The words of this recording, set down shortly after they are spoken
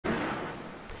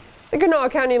The Kanawha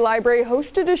County Library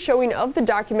hosted a showing of the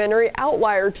documentary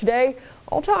Outlier today,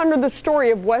 all to honor the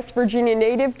story of West Virginia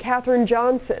native Katherine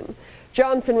Johnson.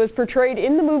 Johnson was portrayed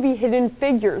in the movie Hidden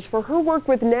Figures for her work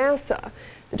with NASA.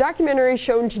 The documentary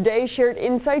shown today shared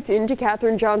insights into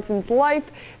Katherine Johnson's life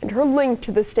and her link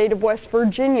to the state of West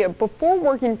Virginia. Before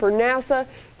working for NASA,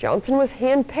 Johnson was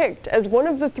handpicked as one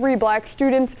of the 3 black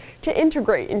students to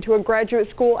integrate into a graduate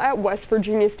school at West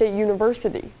Virginia State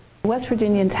University. West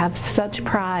Virginians have such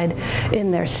pride in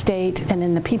their state and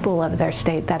in the people of their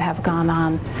state that have gone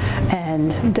on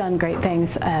and done great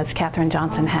things as Katherine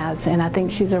Johnson has, and I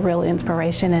think she's a real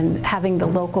inspiration, and having the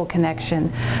local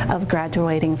connection of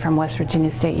graduating from West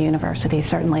Virginia State University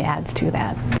certainly adds to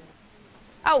that.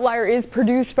 Outlier is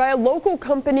produced by a local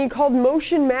company called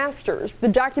Motion Masters. The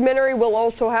documentary will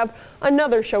also have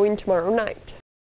another showing tomorrow night.